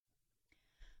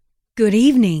Good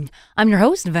evening. I'm your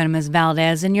host, Venomous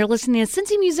Valdez, and you're listening to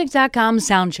CincyMusic.com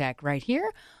Soundcheck right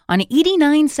here on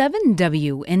 89.7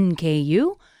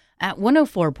 WNKU at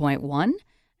 104.1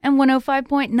 and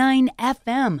 105.9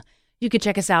 FM. You can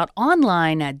check us out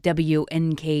online at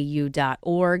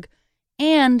WNKU.org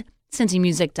and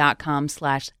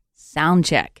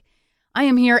CincyMusic.com/soundcheck. I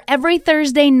am here every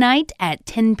Thursday night at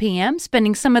 10 p.m.,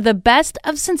 spending some of the best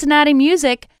of Cincinnati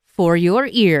music for your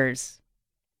ears.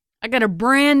 I got a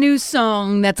brand new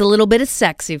song that's a little bit of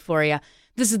sexy for you.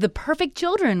 This is The Perfect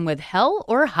Children with Hell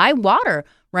or Highwater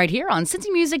right here on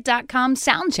CincyMusic.com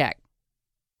Soundcheck.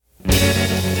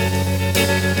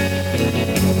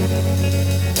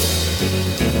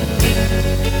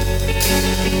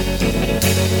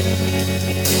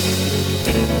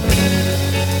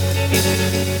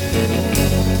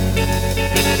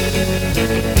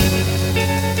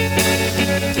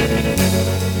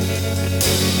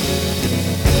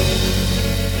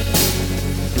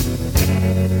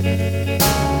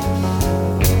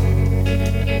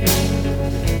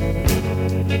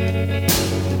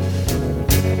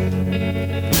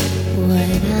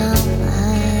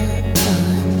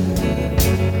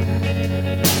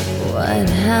 What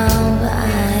have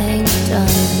I done?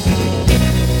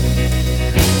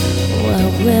 What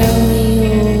will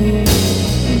you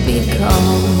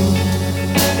become?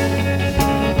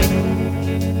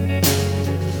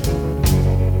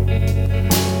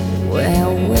 Where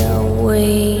will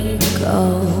we go?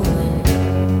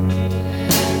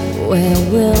 Where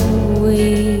will we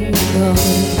go?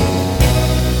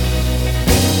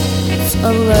 To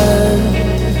learn,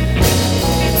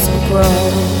 to grow.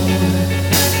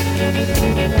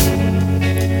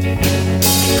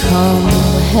 Come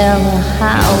hell or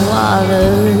high water,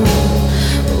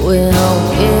 we'll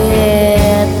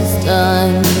get this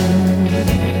done.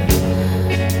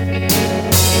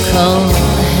 Come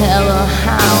hell or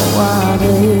high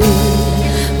water,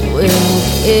 we'll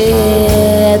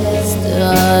get this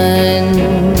done.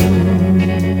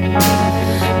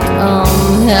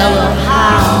 Come hell or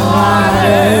high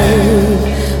water,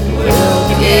 we'll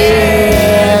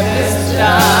get this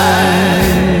done.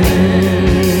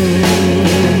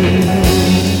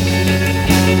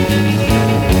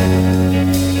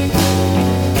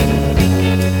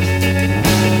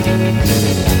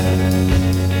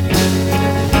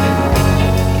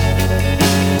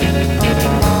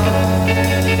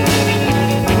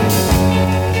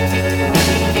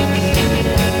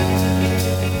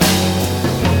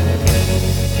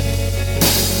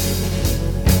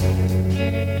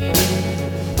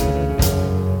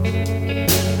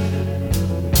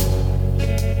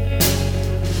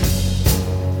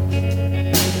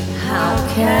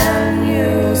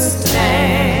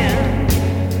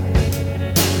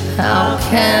 How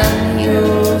can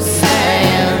you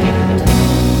stand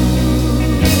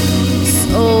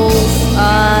so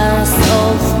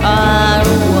far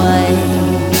away?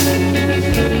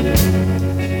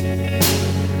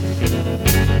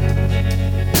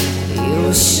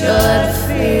 You should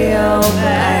feel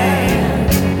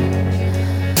bad.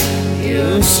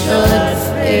 You should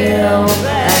feel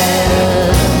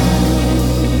bad.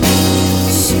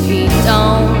 She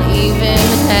don't even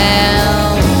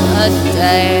have a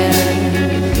dad.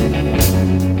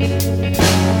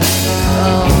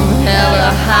 Hell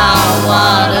or high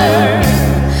water,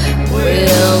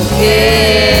 we'll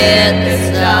get this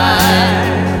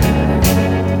done.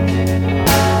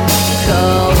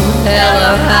 Come hell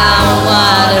or high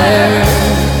water,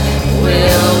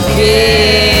 we'll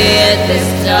get this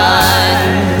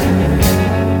done.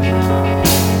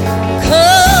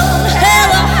 Come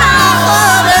hell or high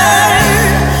water,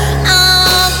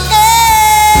 I'll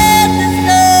get this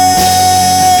done.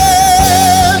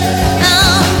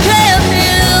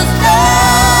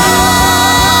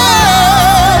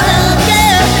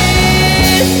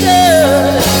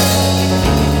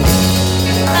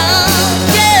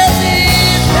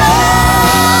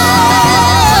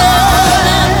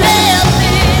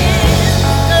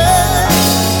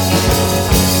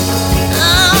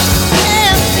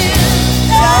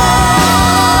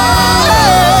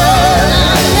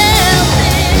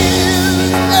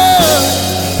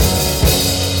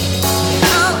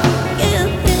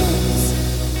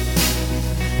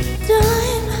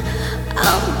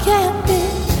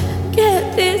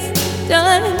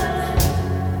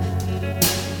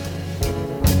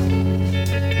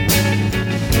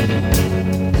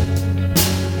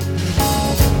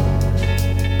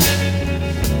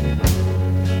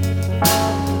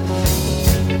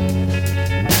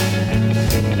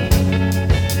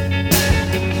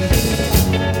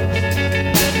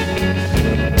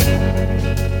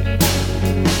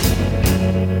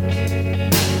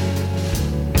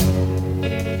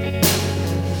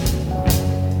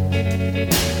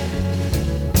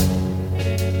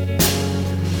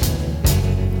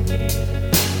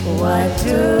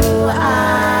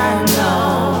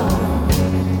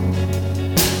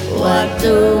 what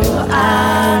do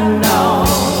I know?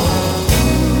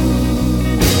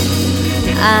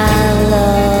 I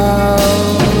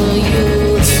love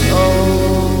you so.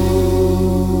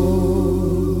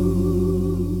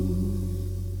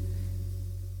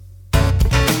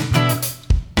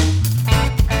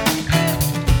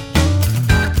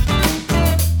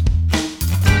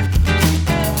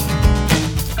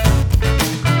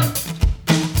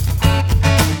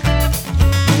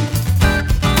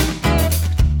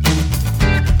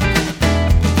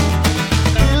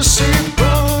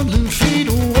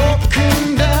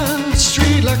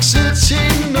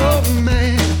 Sitting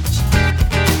nomads,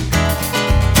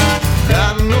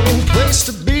 got no place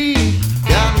to be,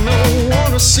 got no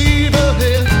one to see but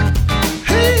it.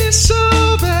 Hey, it's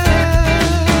so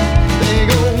bad. They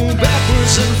go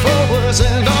backwards and forwards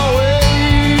and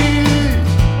always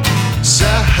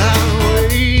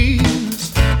sideways.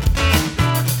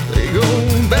 They go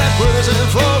backwards and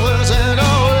forwards and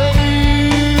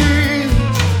always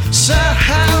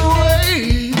sideways.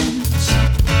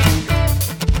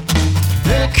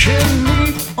 Can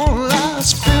meet on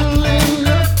lights, filling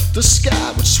up the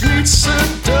sky with sweet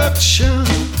seduction.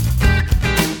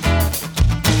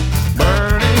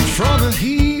 Burning from the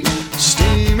heat,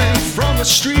 steaming from the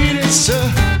street, it's a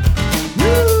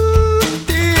new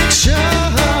addiction.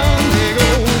 They go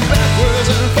backwards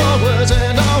and forwards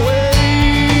and always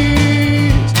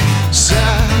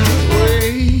sideways.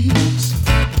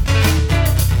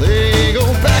 They go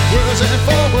backwards and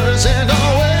forwards and always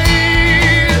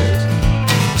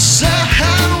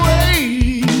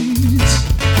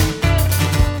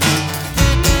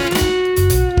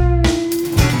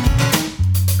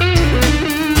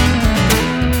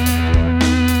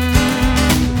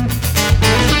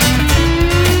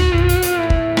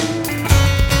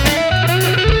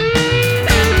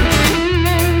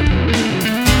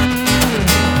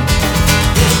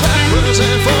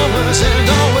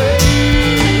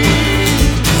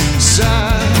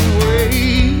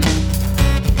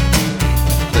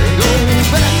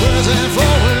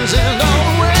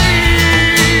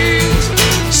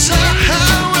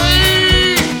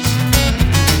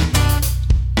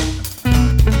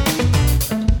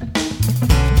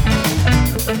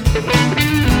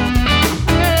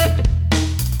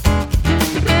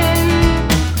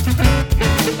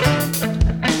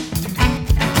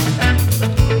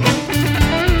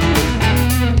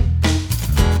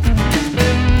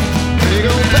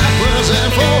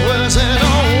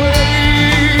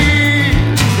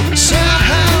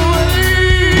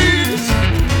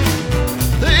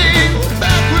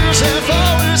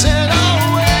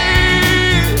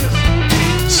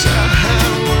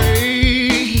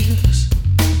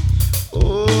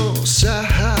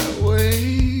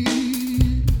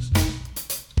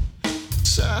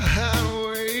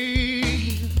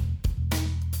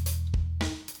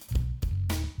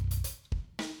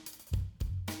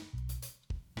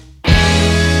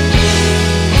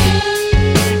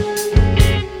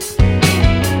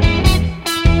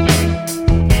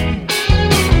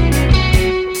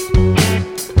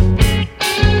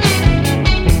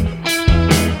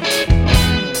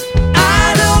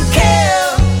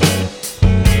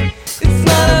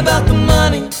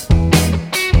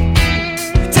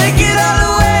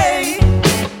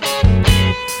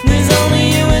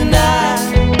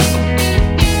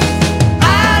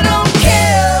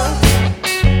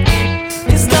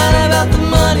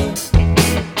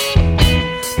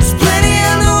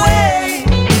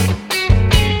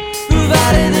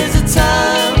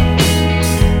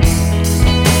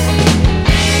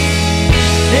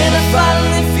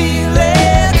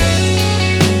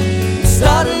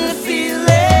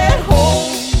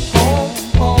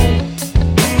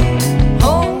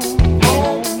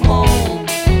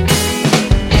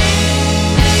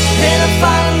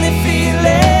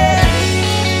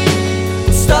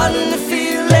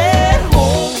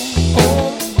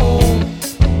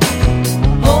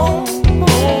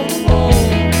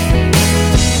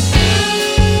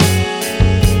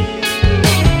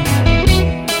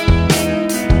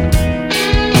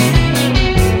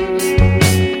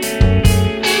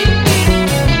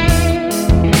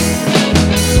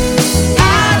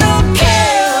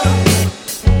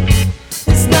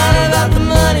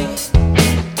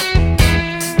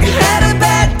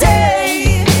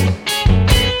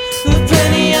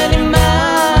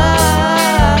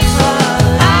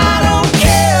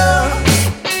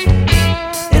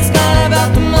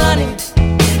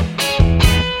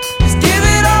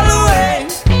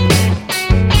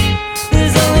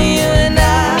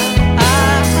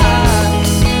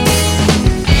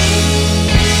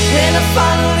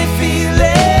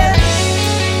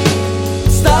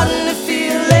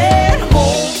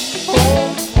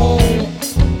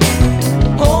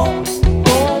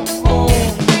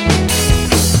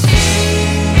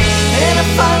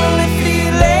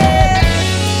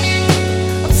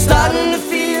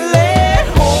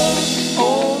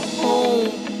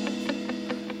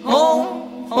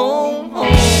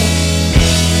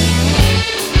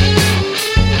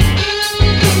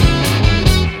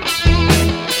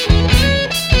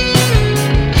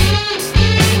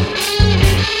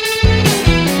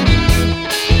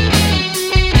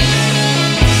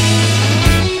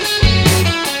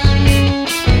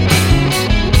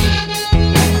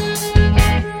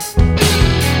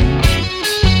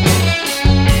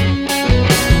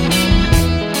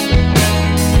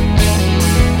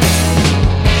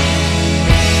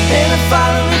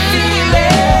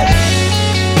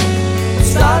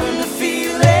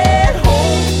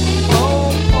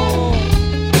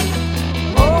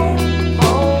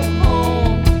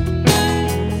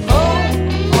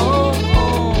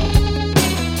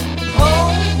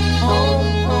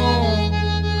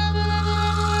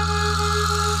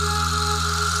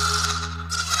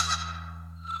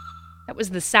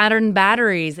the Saturn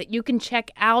batteries that you can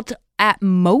check out at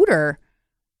Motor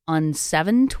on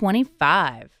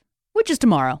 7/25, which is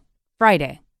tomorrow,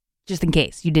 Friday, just in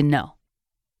case you didn't know.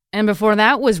 And before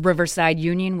that was Riverside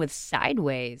Union with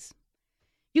Sideways.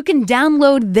 You can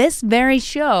download this very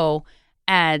show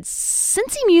at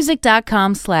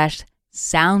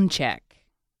cincymusic.com/soundcheck.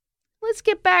 Let's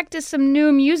get back to some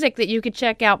new music that you could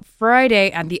check out Friday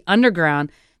at the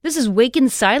Underground. This is Waken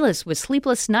Silas with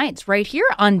Sleepless Nights right here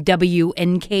on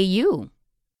WNKU.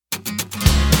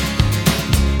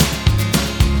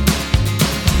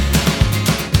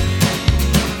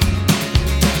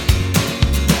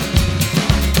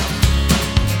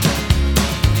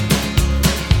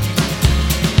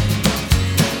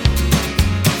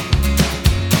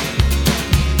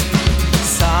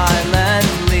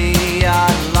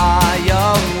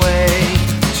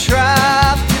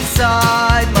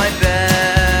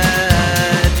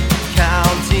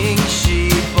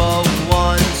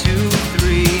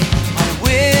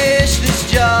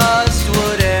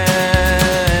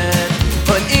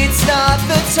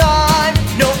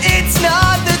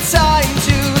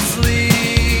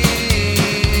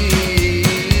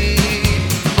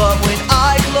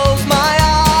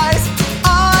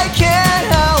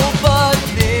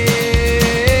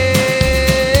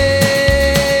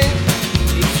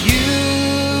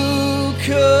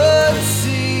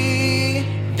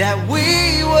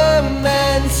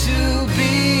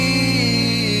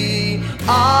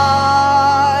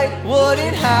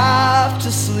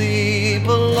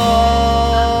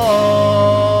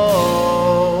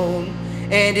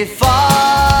 If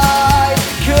I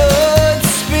could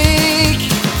speak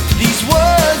these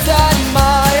words that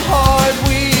my heart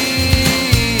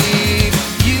weep,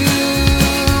 you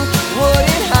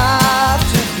wouldn't have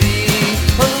to be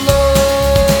alone.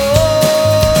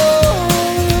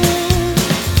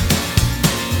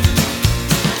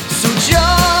 So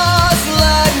just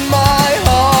let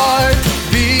my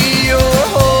heart be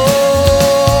your home.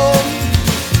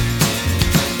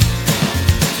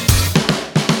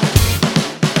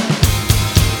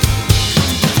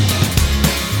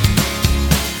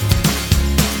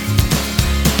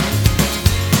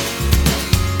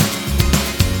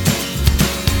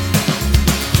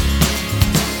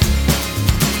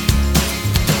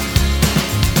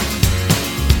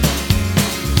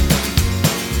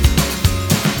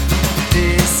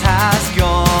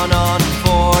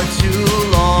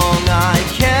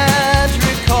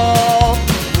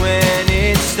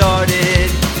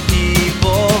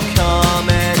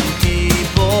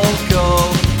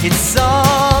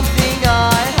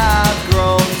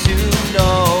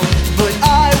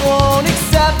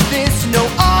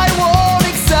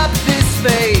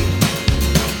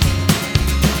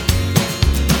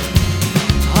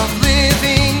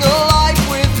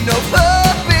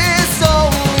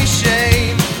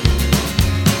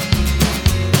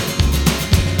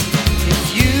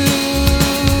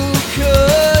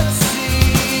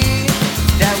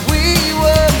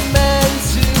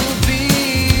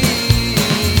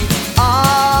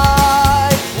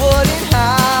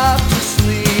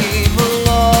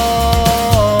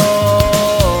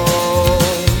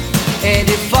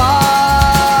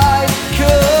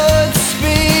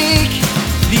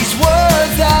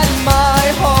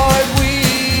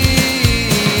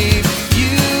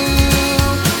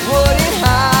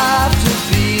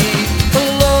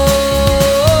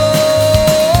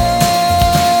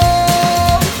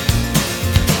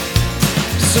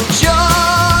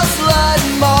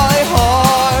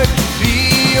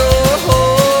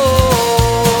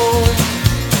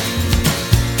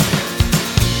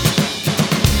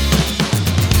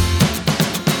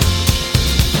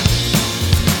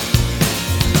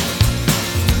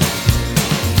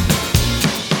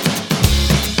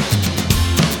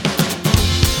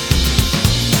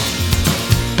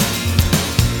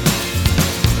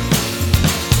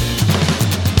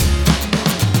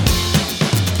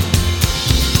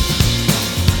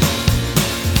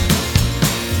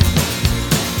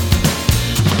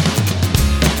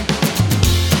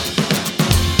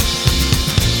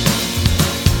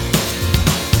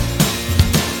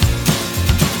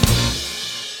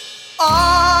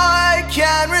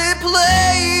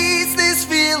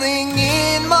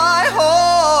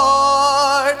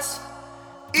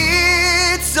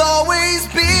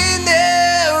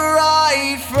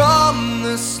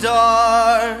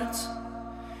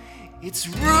 Its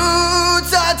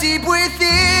roots are deep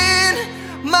within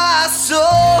my soul.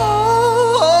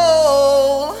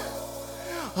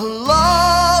 A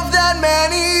love that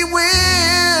many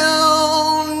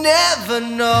will never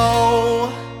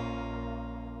know.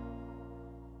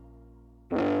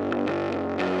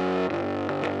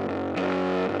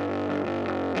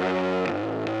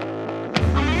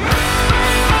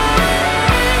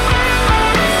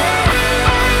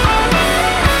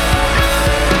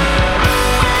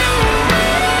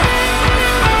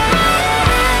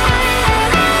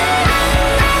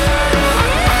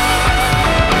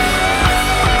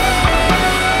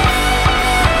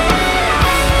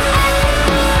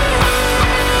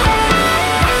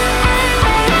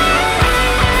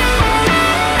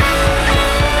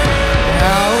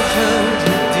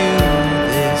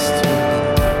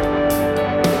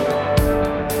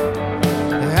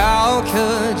 How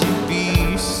could you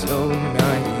be so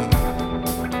naive?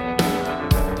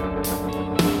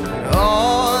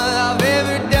 All I've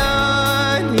ever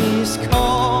done is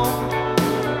call.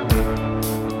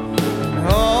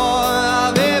 All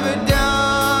I've ever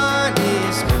done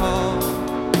is call.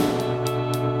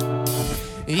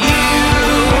 You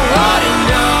ought to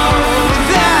know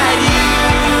that you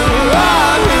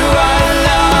are who I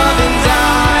love, and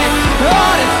I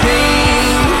ought to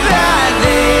think that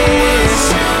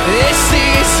this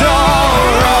is all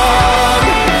wrong.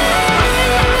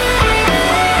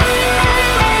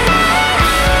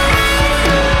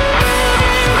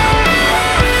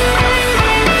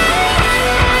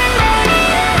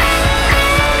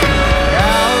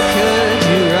 How could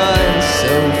you run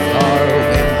so far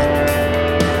away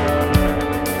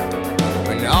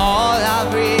when all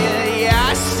I've really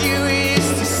asked you is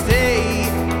to stay?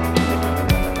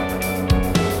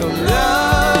 Oh,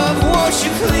 love, won't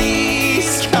you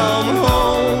please come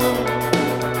home?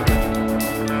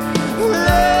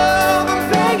 Love, I'm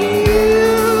begging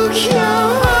you,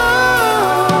 come home.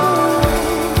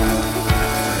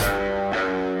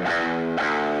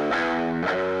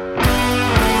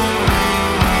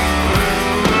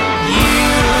 You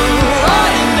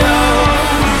ought to know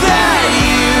that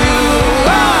you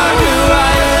are who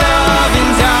I love,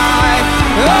 and I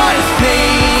ought to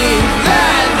think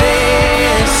that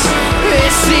this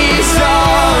is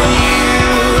all. You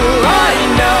ought to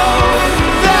know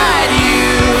that you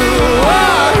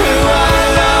are who I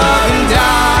love, and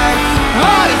I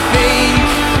ought to think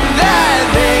that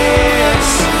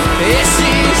this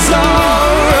is all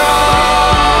wrong.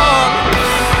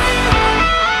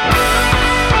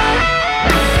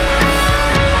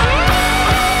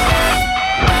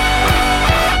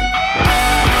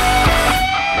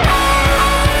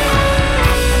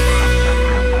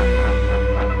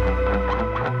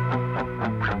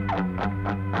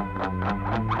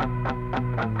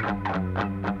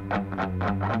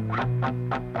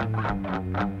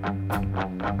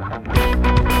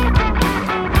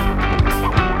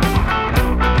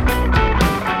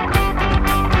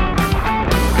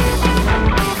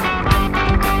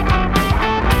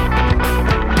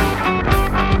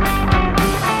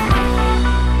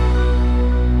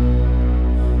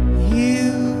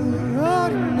 You ought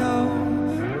to know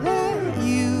that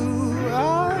you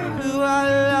are who I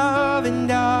love,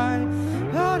 and I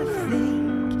ought to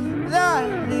think that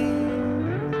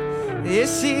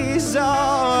this is all.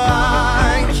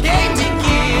 I came to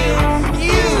give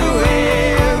you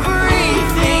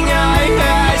everything I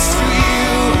asked for.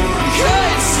 You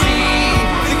could see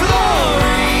the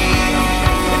glory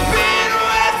in being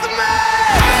with me.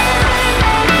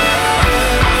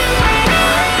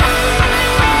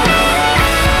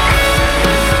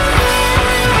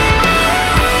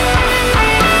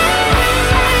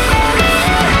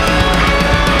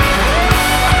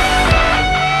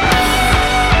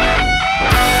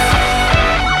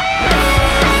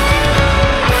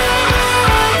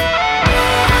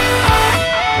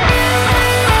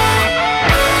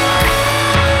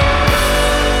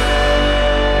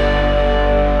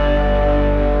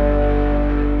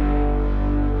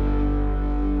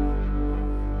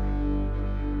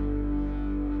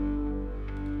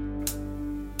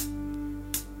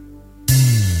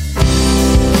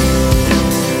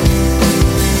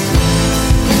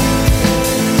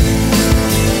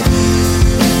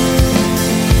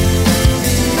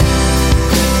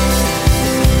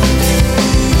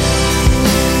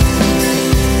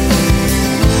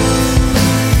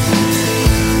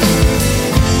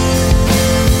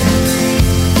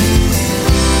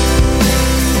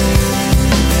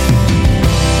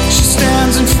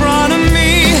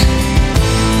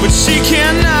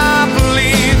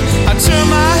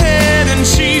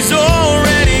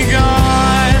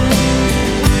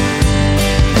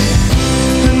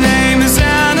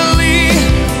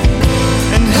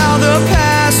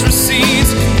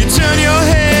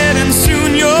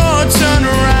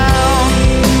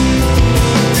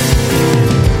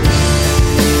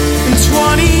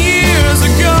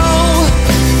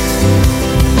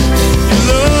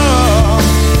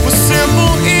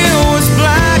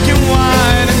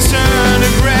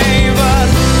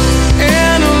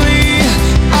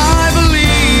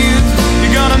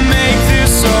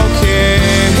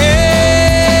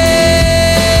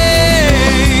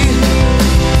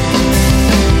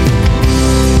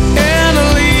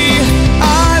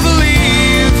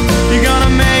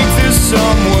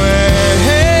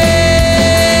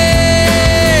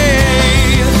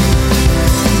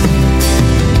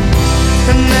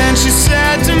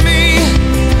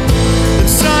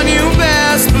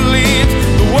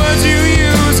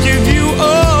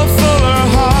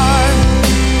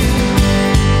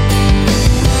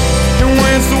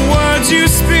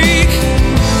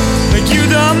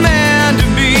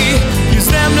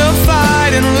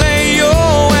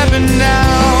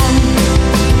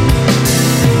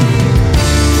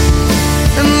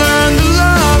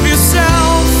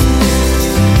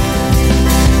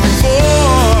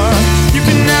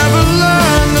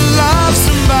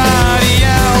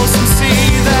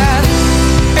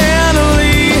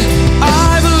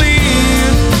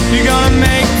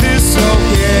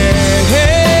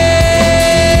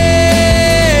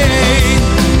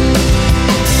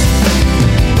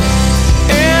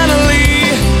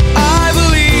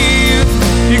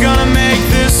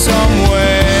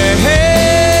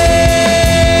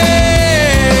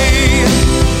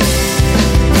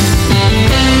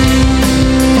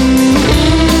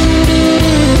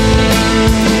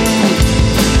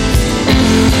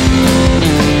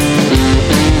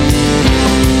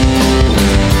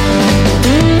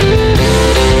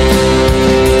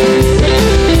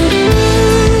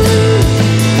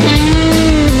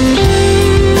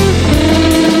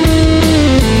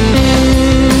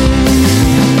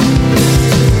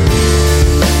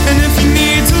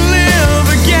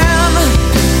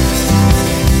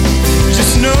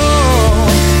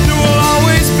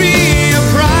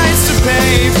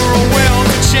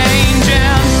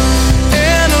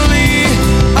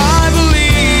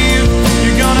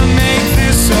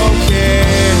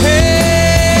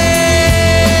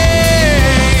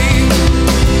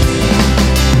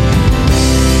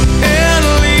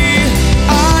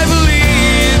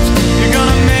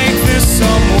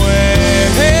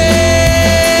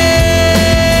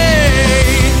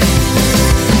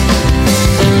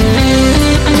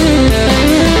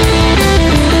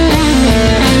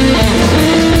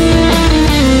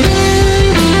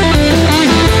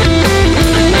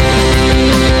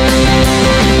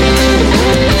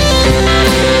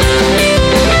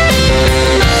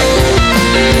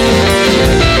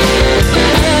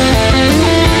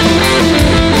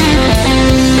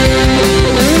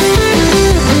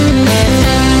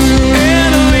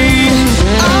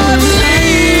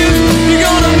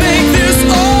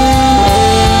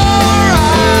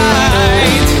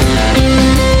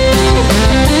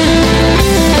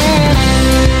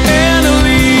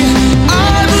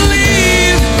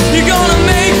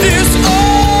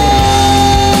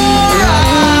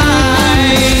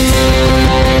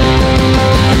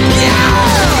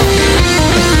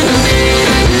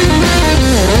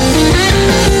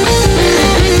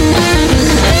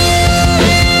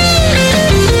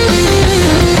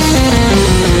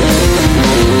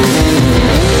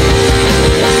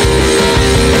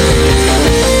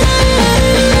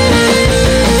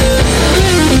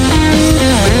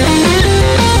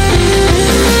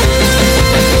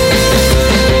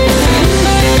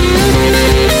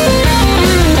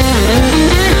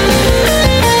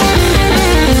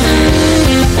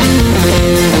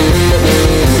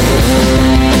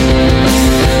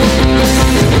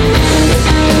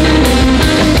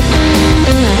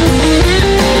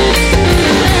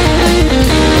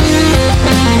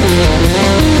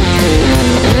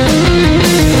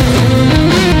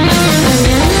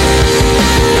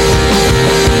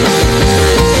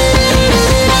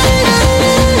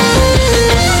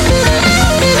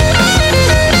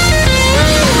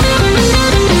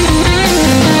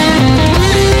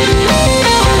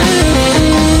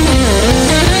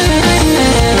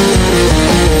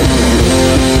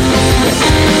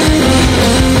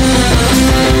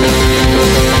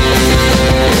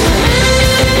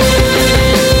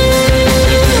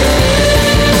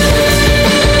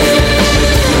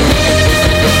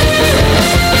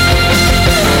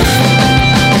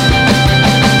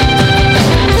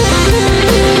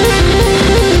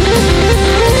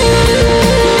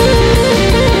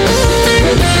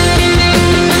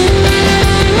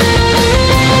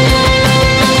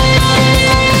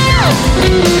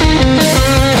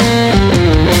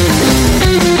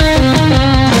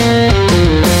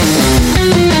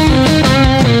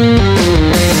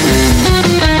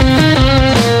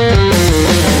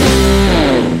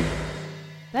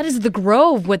 The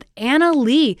Grove with Anna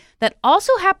Lee. That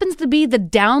also happens to be the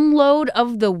download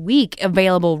of the week,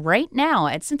 available right now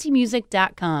at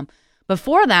cincymusic.com.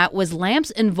 Before that was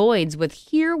Lamps and Voids with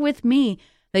Here With Me,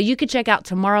 that you could check out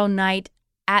tomorrow night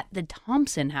at the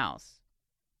Thompson House.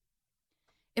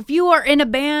 If you are in a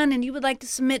band and you would like to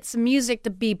submit some music to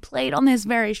be played on this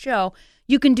very show,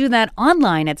 you can do that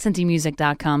online at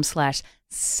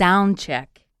cincymusic.com/soundcheck.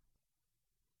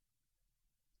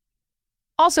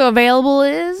 Also available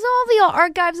is all the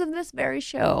archives of this very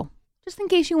show, just in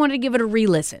case you wanted to give it a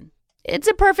re-listen. It's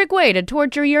a perfect way to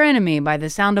torture your enemy by the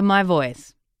sound of my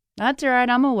voice. That's all right,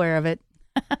 I'm aware of it.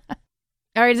 All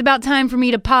right, it's about time for me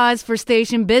to pause for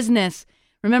station business.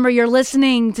 Remember, you're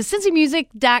listening to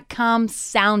cincymusic.com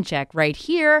Soundcheck right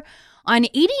here on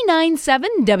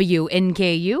 89.7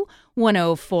 WNKU,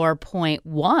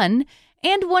 104.1,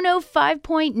 and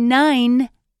 105.9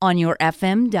 on your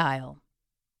FM dial.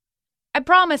 I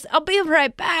promise, I'll be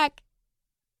right back.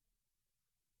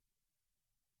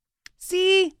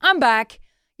 See, I'm back.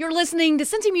 You're listening to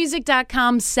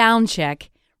cincymusic.com Soundcheck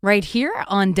right here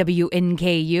on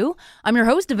WNKU. I'm your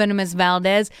host, Venomous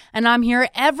Valdez, and I'm here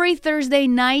every Thursday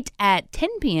night at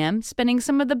 10 p.m. spinning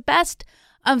some of the best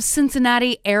of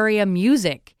Cincinnati area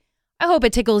music. I hope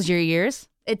it tickles your ears.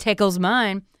 It tickles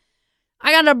mine.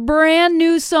 I got a brand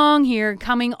new song here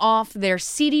coming off their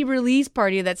CD release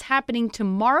party that's happening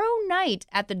tomorrow night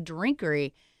at the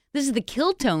Drinkery. This is the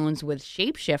Killtones with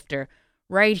Shapeshifter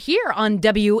right here on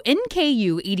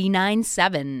WNKU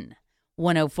 89.7,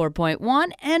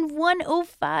 104.1, and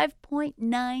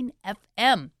 105.9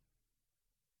 FM.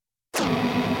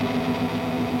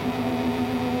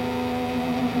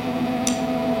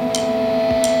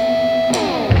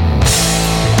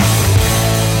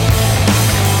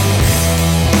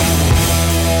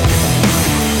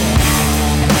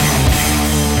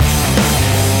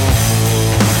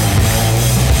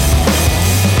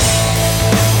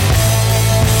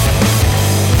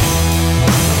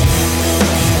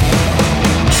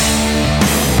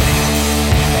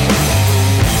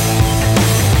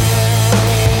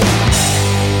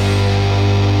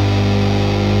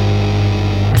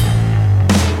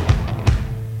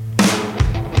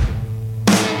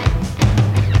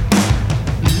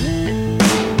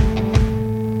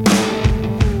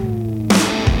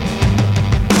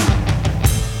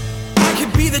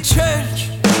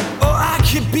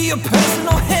 A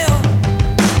personal hell.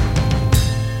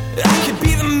 I could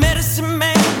be the medicine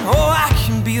man, or I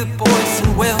can be the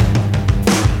poison well.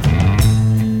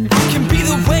 I can be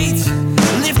the weight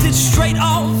lifted straight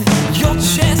off your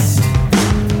chest,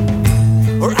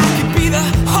 or I could be the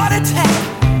heart attack,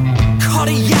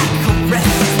 cardiac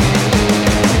arrest.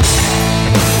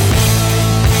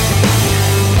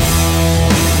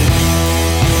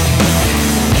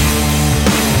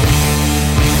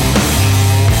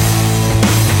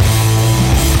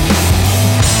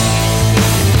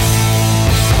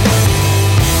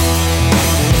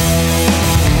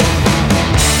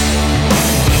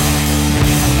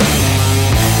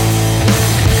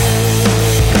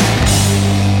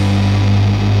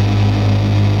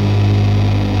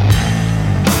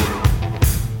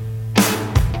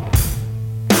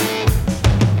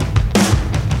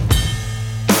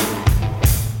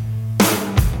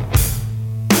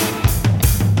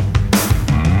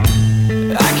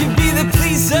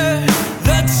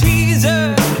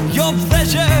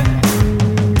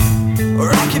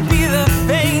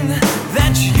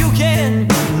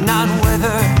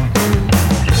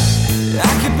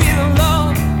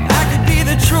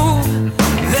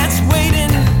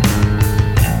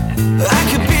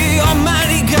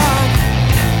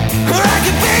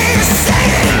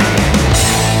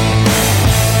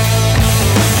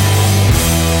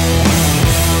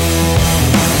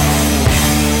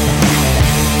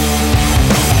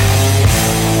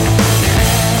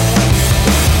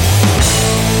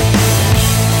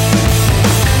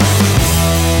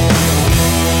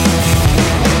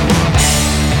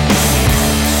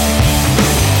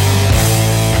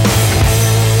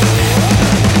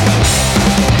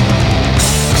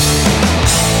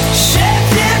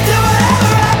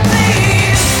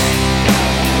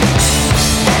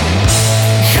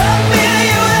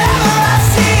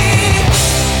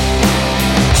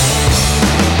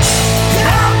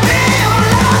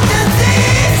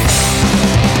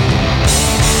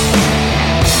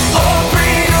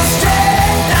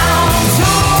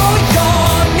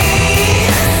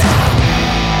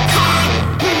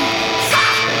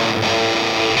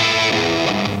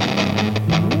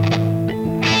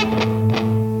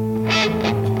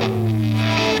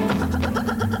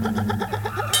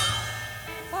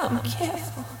 I'm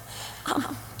careful,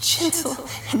 I'm gentle,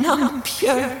 and I'm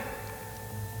pure.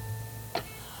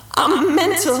 I'm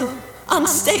mental,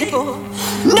 unstable.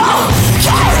 No,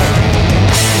 Karen!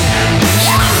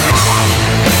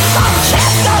 I'm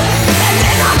cancer, and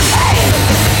then I'm pain.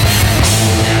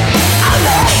 I'm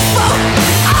hateful,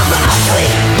 I'm ugly,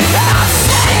 and I'm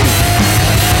sane.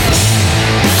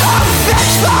 I'm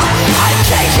vengeful, I'm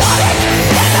chaotic,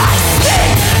 and I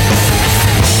sting.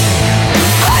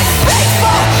 I'm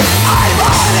faithful, I'm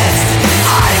honest,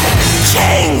 I'm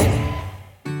king.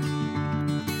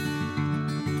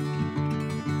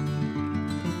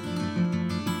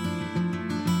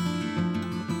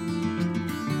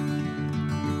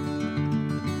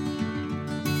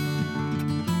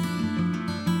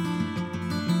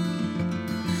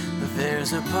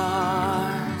 There's a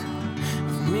part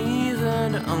of me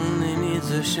that only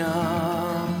needs a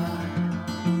shot,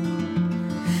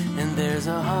 and there's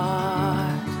a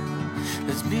heart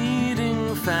that's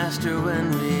beating faster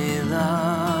when we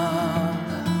love.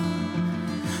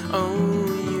 Oh,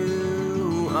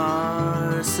 you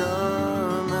are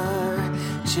summer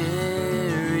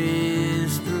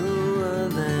cherries through a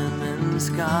lemon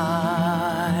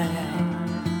sky.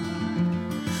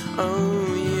 Oh,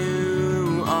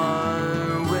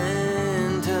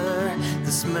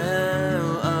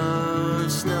 smell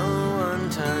of snow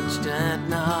untouched at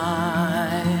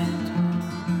night.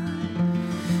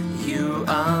 You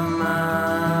are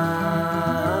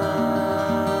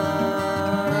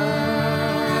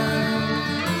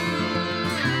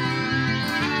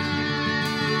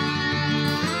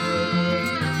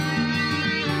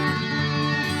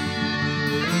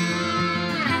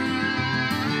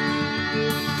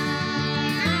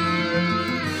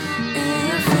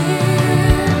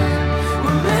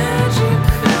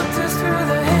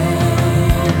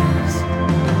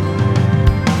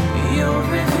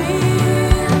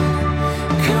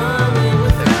come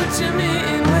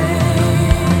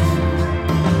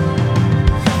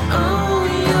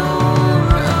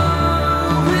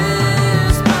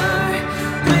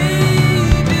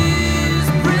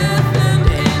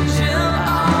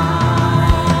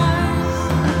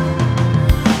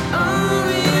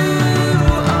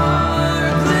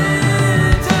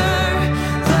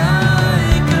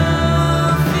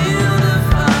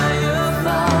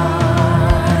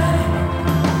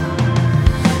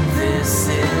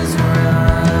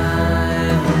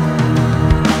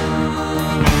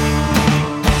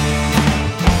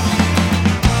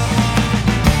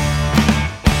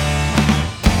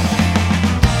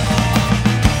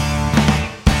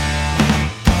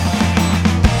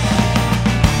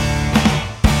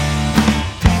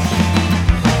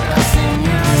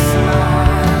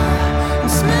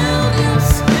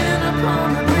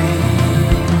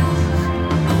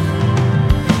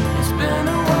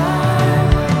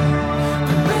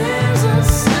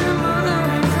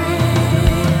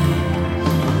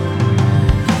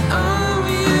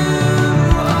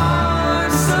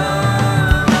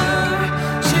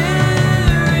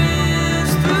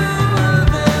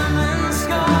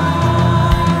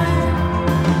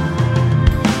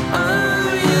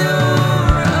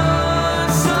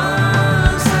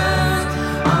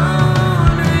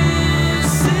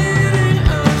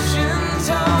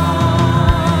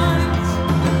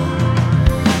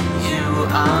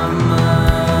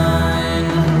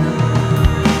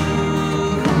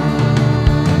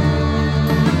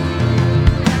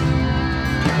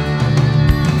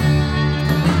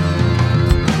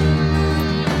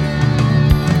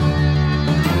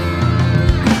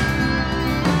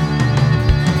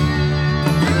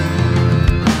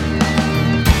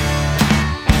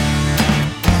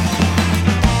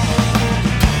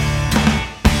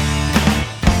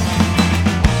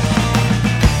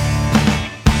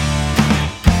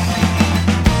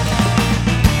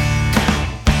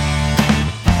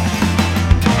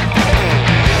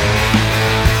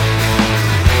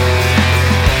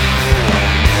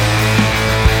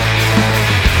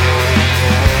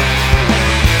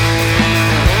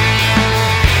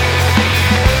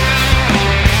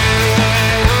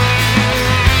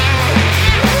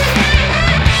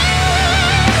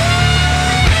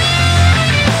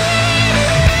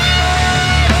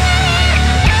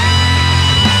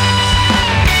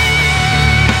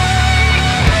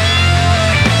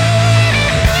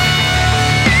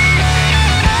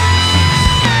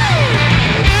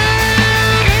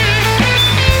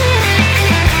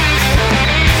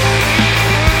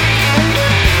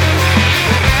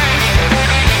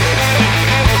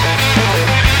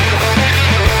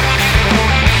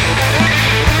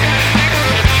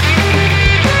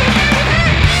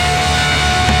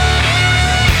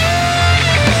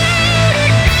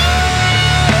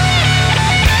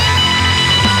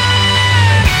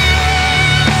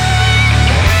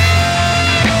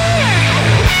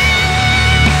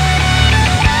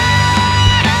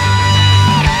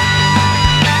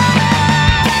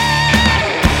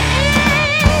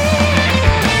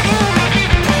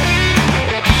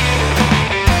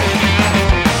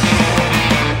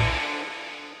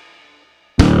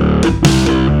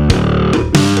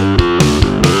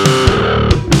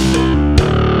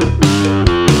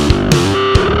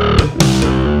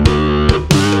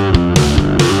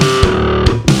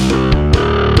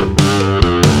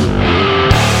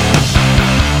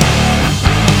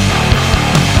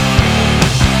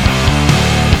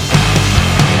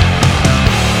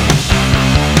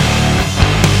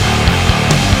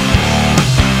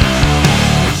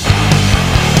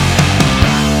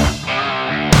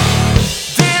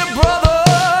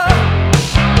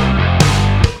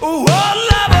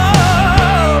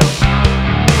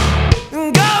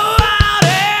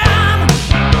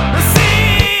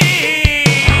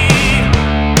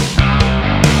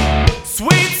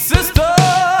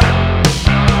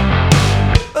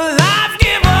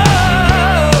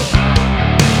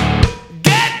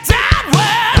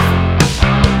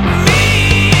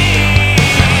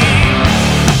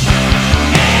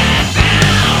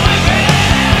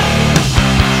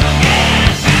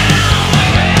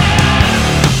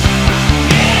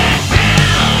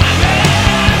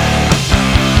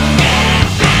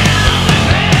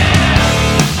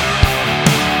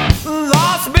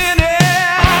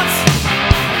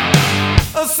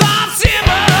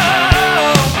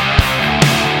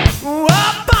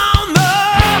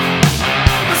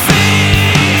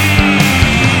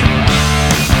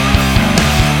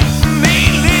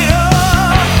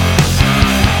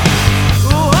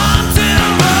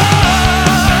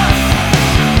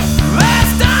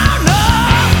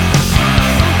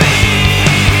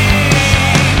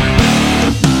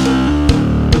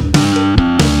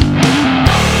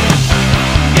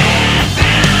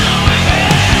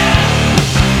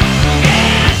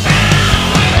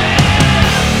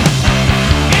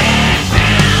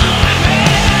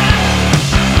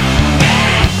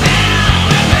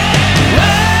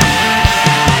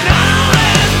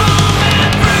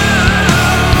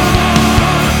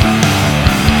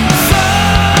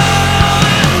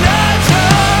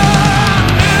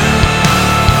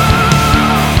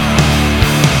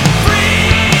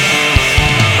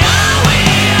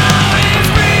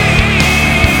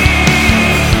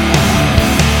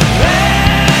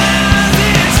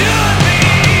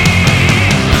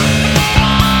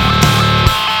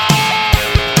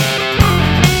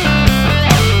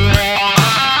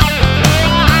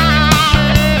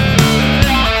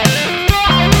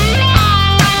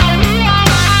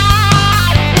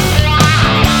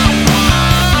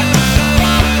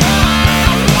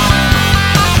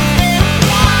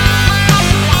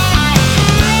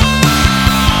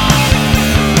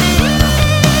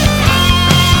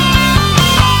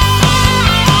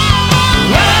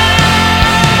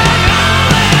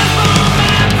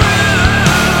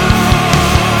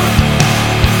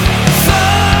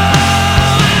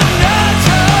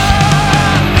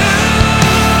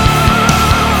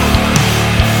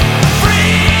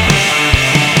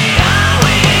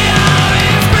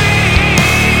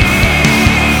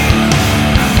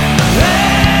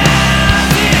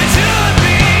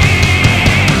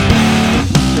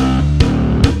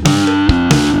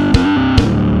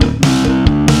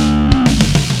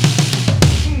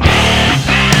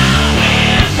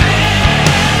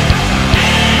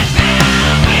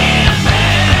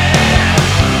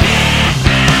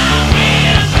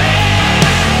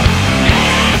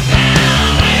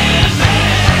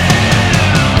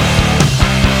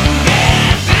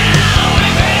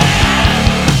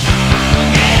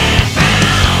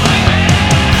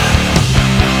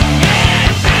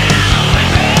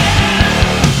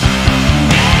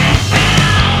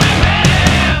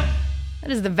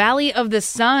Valley of the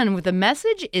Sun with the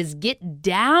message is Get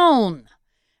Down.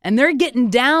 And they're getting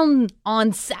down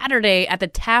on Saturday at the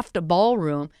Taft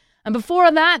Ballroom. And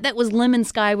before that, that was Lemon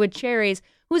Sky with Cherries,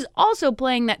 who's also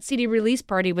playing that CD release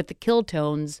party with the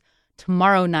Killtones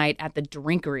tomorrow night at the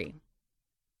Drinkery.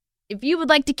 If you would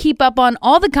like to keep up on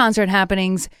all the concert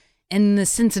happenings in the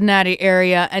Cincinnati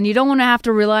area and you don't want to have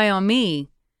to rely on me,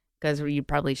 because you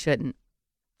probably shouldn't,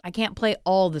 I can't play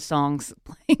all the songs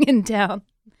playing in town.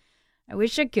 I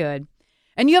wish I could.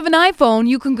 And you have an iPhone,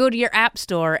 you can go to your app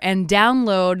store and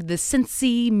download the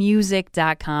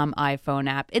cincymusic.com iPhone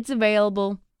app. It's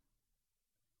available.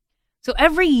 So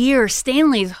every year,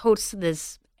 Stanley's hosts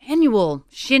this annual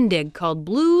shindig called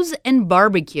Blues and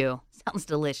Barbecue. Sounds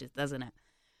delicious, doesn't it?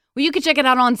 Well, you can check it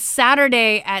out on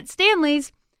Saturday at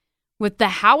Stanley's with the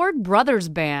Howard Brothers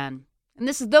Band. And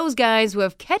this is those guys who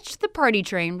have Catch the Party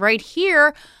Train right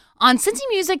here on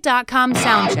cincymusic.com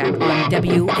Soundcheck on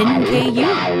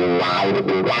WNKU.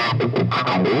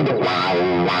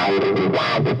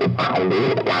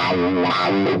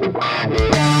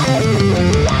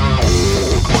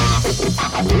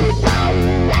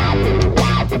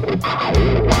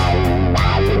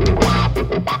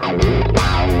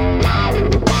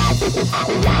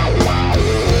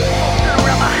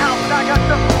 Around my house and I got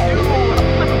nothing to do. I'm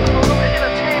flipping through a little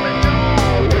entertainment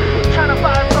news, trying to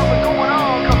find something going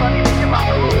on, cause I need to get my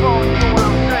groove on, you know what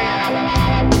I'm saying?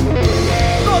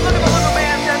 So I look at my little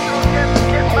man that's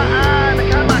getting my eye, the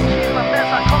kind of my keys, my mess,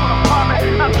 I call an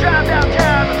apartment. I'm driving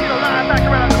downtown to see the line back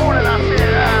around the corner and I said,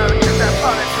 get that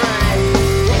party train.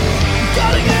 You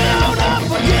gotta get on up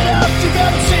or get up, you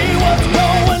gotta see what's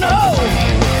going on.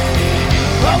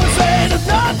 Always say there's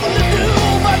nothing to do,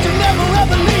 but you never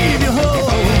ever leave your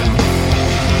home.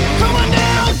 Come on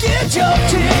now, get your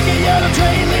ticket, yeah, the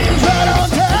train leaves right on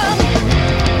time.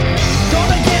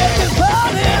 Gonna get this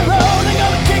party rolling,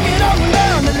 gonna kick it up and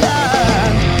down the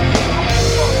line.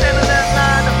 So standing that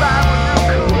 9 to 5 was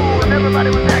real cool, and everybody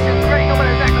was acting great,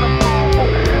 nobody's acting a fool.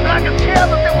 And I could tell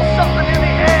that there was something in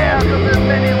the air, cause this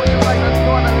lady was just like the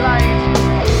northern lights.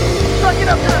 So I get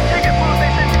up to the ticket booth, they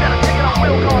said you got a ticket on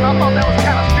will call, and I thought that was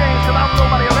kind of strange, cause I was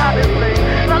nobody around this place.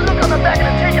 And I look on the back of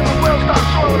the ticket, the wheel starts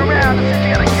swirling around, and said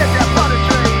you gotta get that party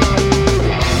train.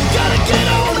 You gotta get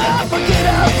on up or get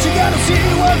out, you gotta see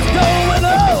what's going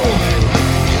on.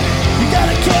 You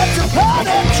gotta catch a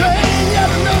party train, you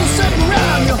gotta know sitting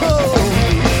around your home.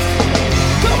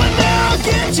 Come on now,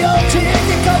 get your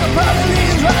ticket, cause the party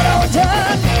leaves right on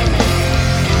time.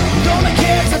 We're gonna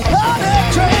catch the party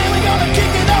train, we're gonna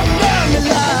kick it up and down the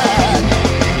line.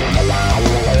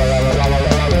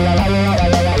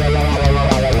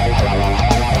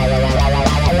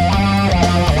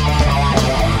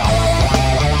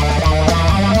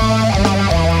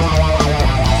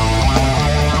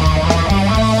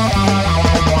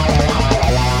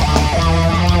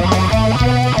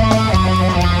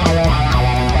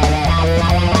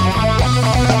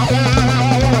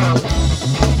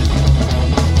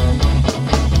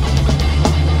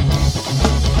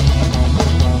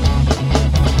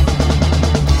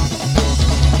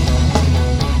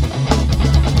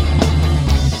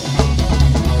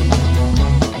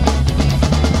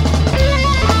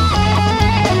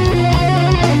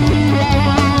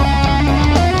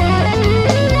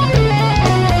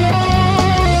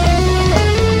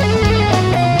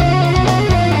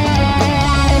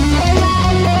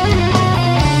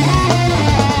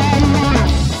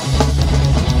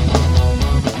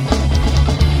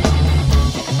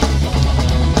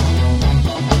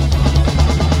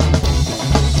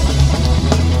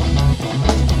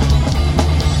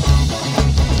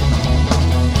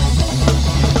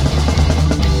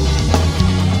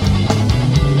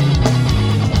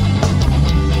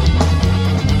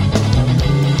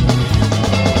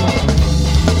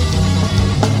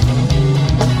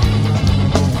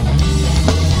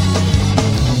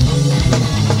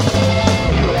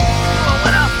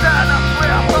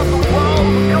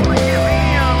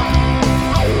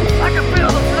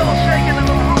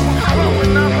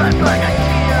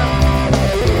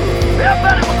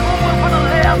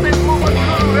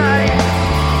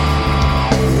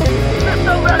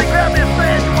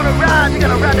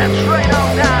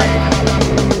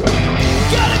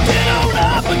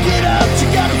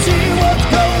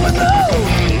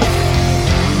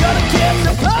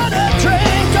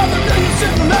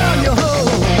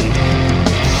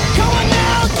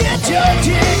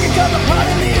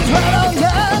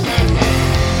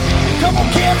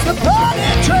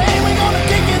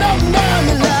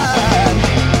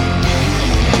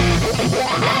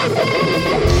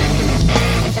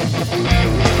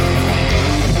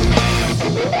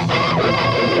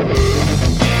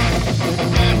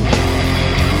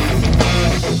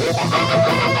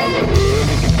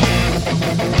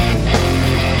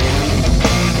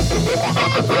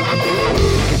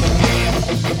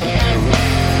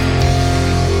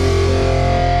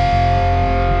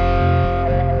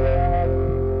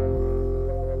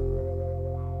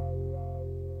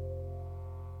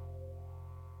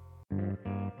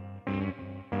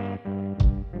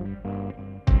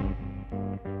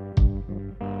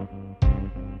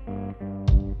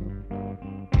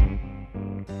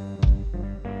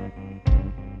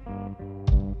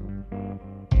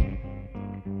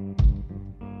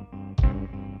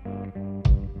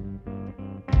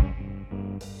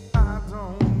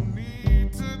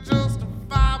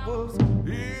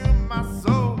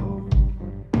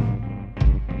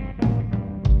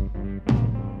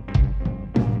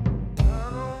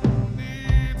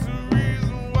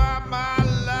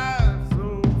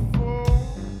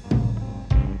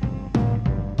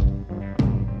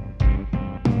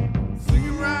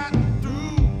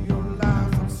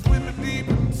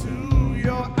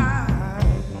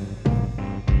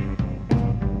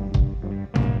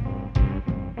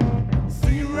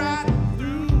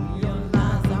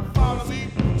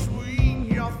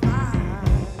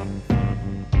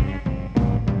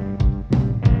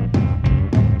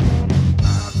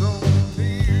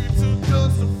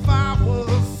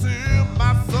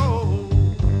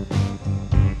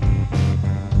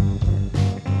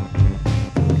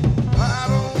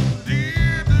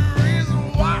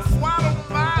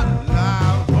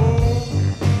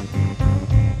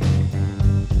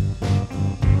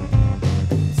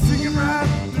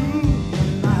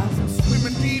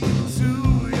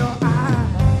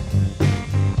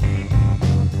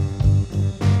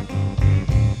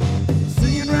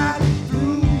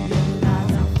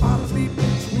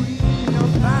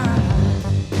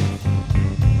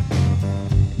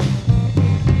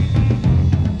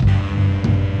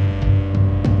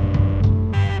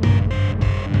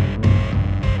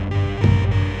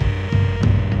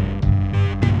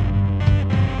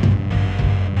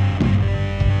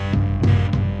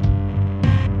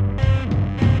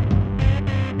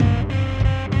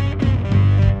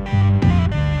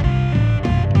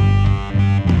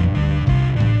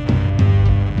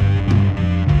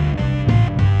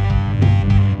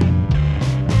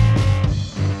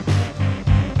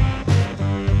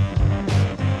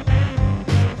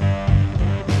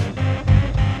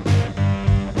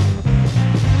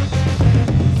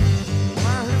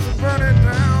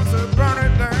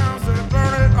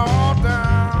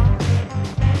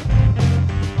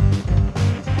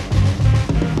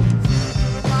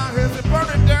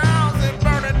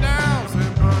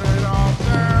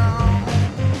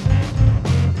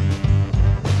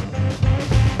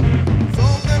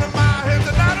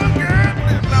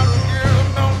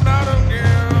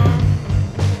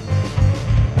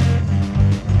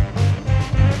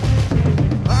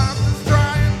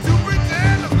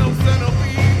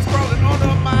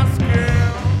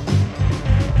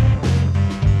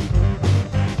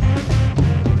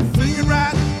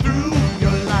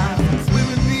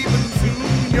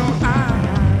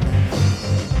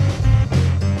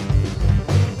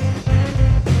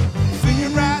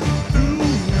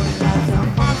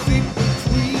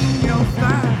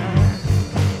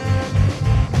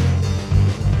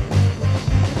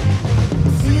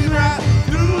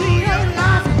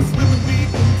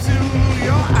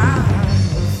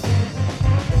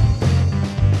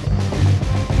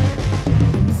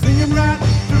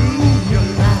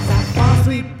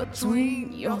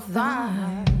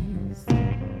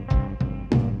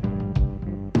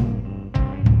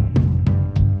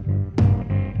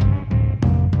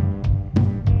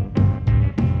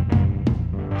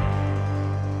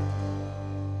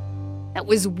 That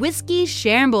was Whiskey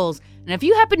Shambles. And if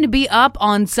you happen to be up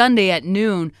on Sunday at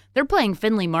noon, they're playing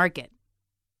Findlay Market.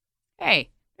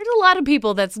 Hey, there's a lot of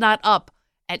people that's not up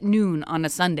at noon on a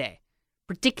Sunday,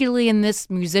 particularly in this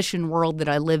musician world that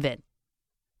I live in.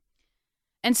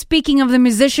 And speaking of the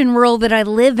musician world that I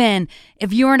live in,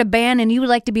 if you're in a band and you would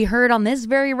like to be heard on this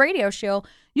very radio show,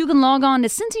 you can log on to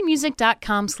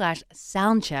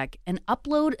cincymusic.com/soundcheck and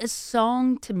upload a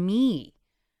song to me.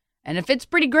 And if it's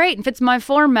pretty great and fits my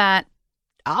format,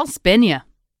 I'll spin you.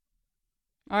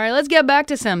 All right, let's get back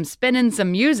to spinning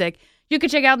some music. You can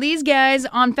check out these guys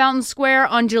on Fountain Square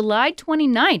on July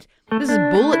 29th. This is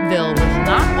Bulletville with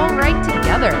Not All Right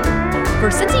Together for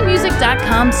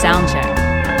cincymusic.com Soundcheck.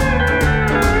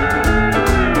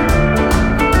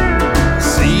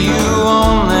 See you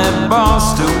on that bar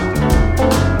stool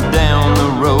down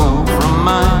the road from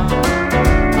mine.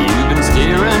 You've been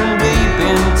staring deep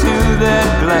into that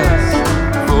glass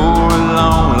for a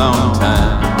long, long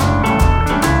time.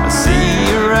 I see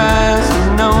your eyes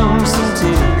have known some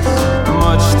tears,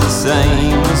 much the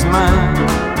same as mine.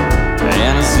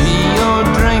 And I see you're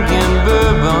drinking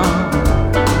bourbon,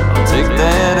 I'll take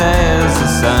that as a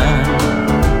sign.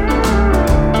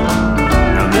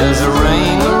 Now there's a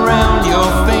ring around your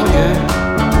finger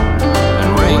and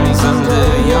rings under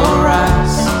your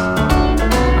eyes.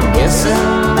 I'm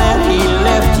guessing that he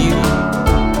left you,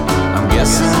 I'm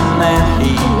guessing that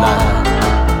he lied.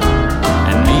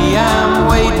 And me, I'm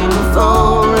waiting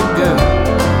for a girl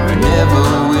who never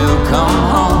will come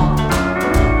home.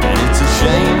 And it's a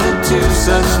shame that two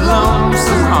such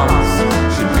lonesome hearts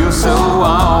should feel so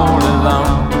all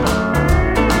alone.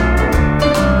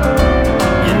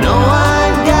 You know I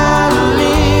got a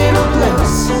little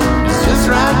place, it's just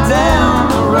right down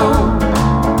the road.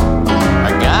 I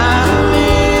got a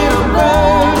little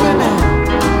burden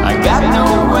and I got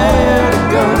nowhere to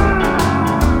go.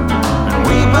 And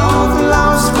we both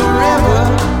lost forever,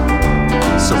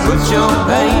 so put your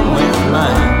pain with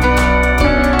mine.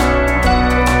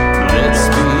 Let's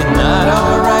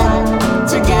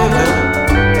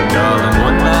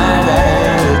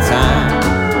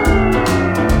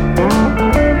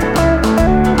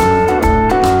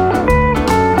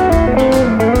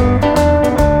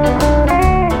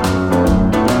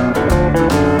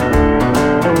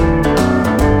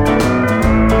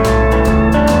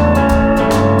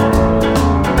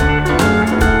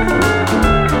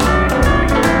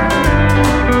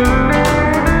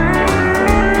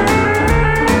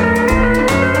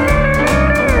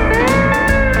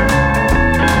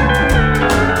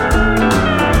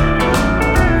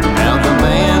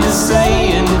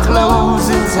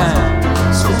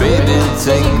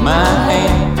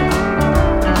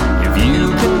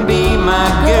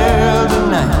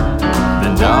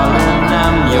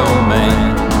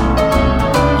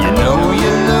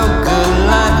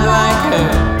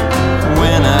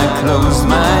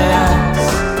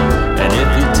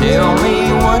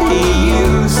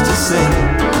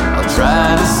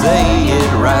say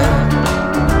it right.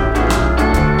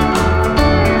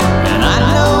 And I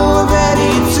know that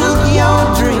he took your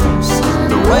dreams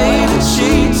the way that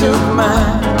she took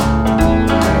mine.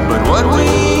 But what we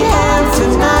have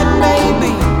tonight may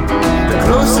be the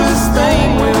closest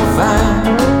thing we'll find.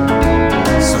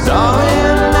 So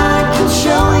darling, I can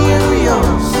show you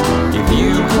yours if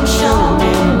you can show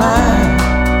me mine.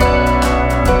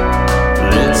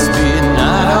 Let's be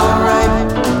not alright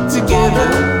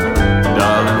together,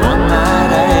 darling, one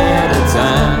night at a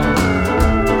time.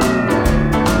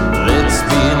 Let's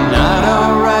be not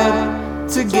alright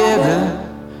together,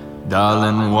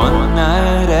 darling, one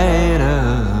night at a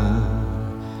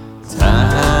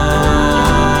time.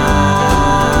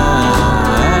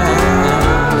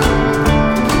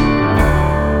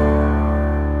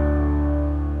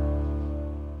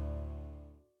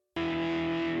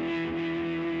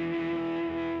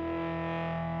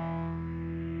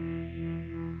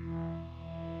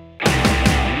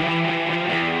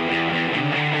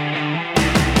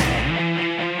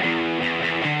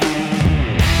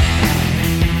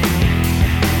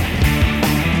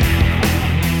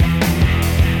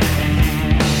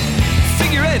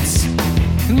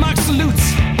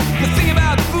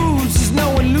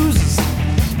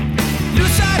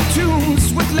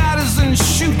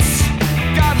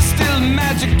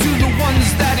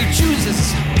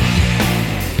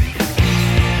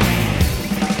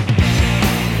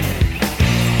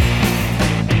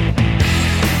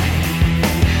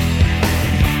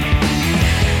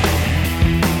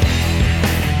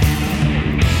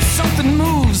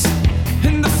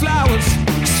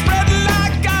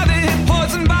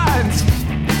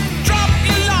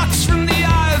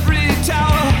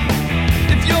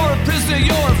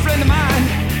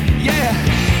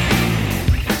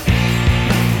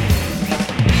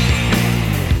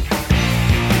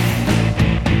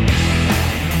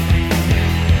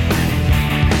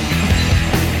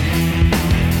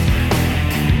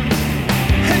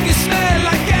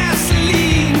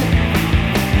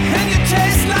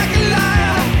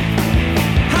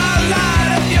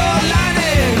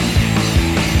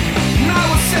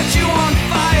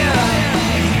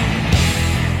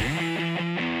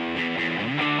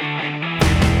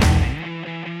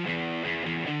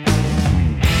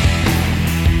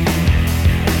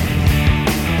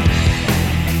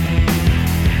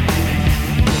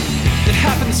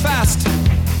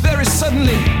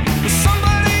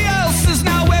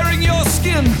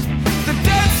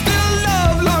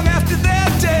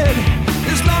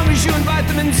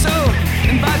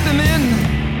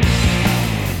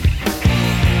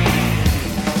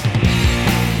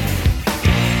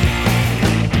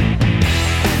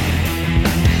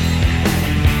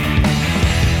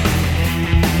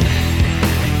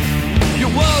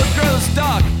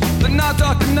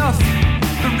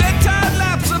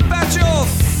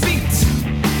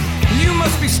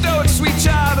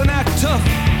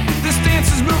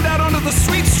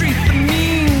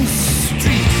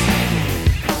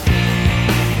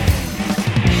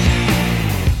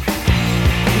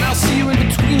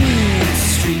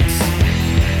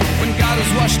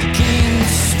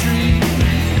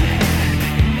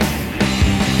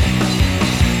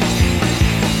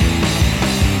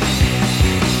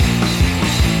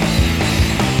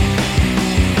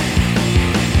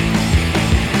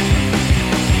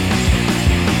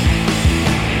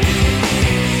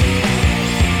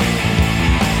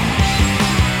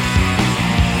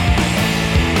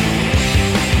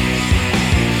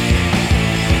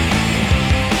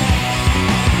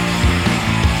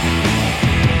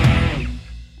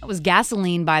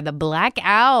 Gasoline by the Black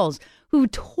Owls, who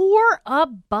tore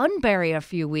up Bunbury a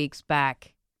few weeks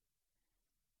back.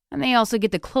 And they also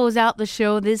get to close out the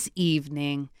show this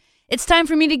evening. It's time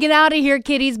for me to get out of here,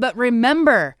 kiddies, but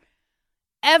remember,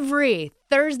 every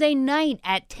Thursday night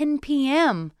at 10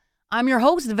 p.m., I'm your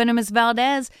host, Venomous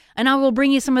Valdez, and I will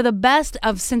bring you some of the best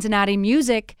of Cincinnati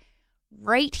music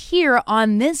right here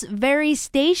on this very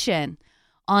station.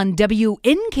 On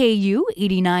WNKU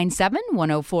 89.7,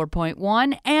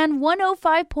 104.1, and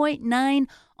 105.9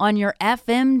 on your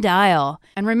FM dial.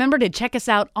 And remember to check us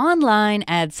out online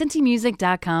at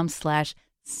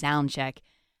cincymusic.com/soundcheck.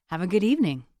 Have a good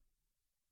evening.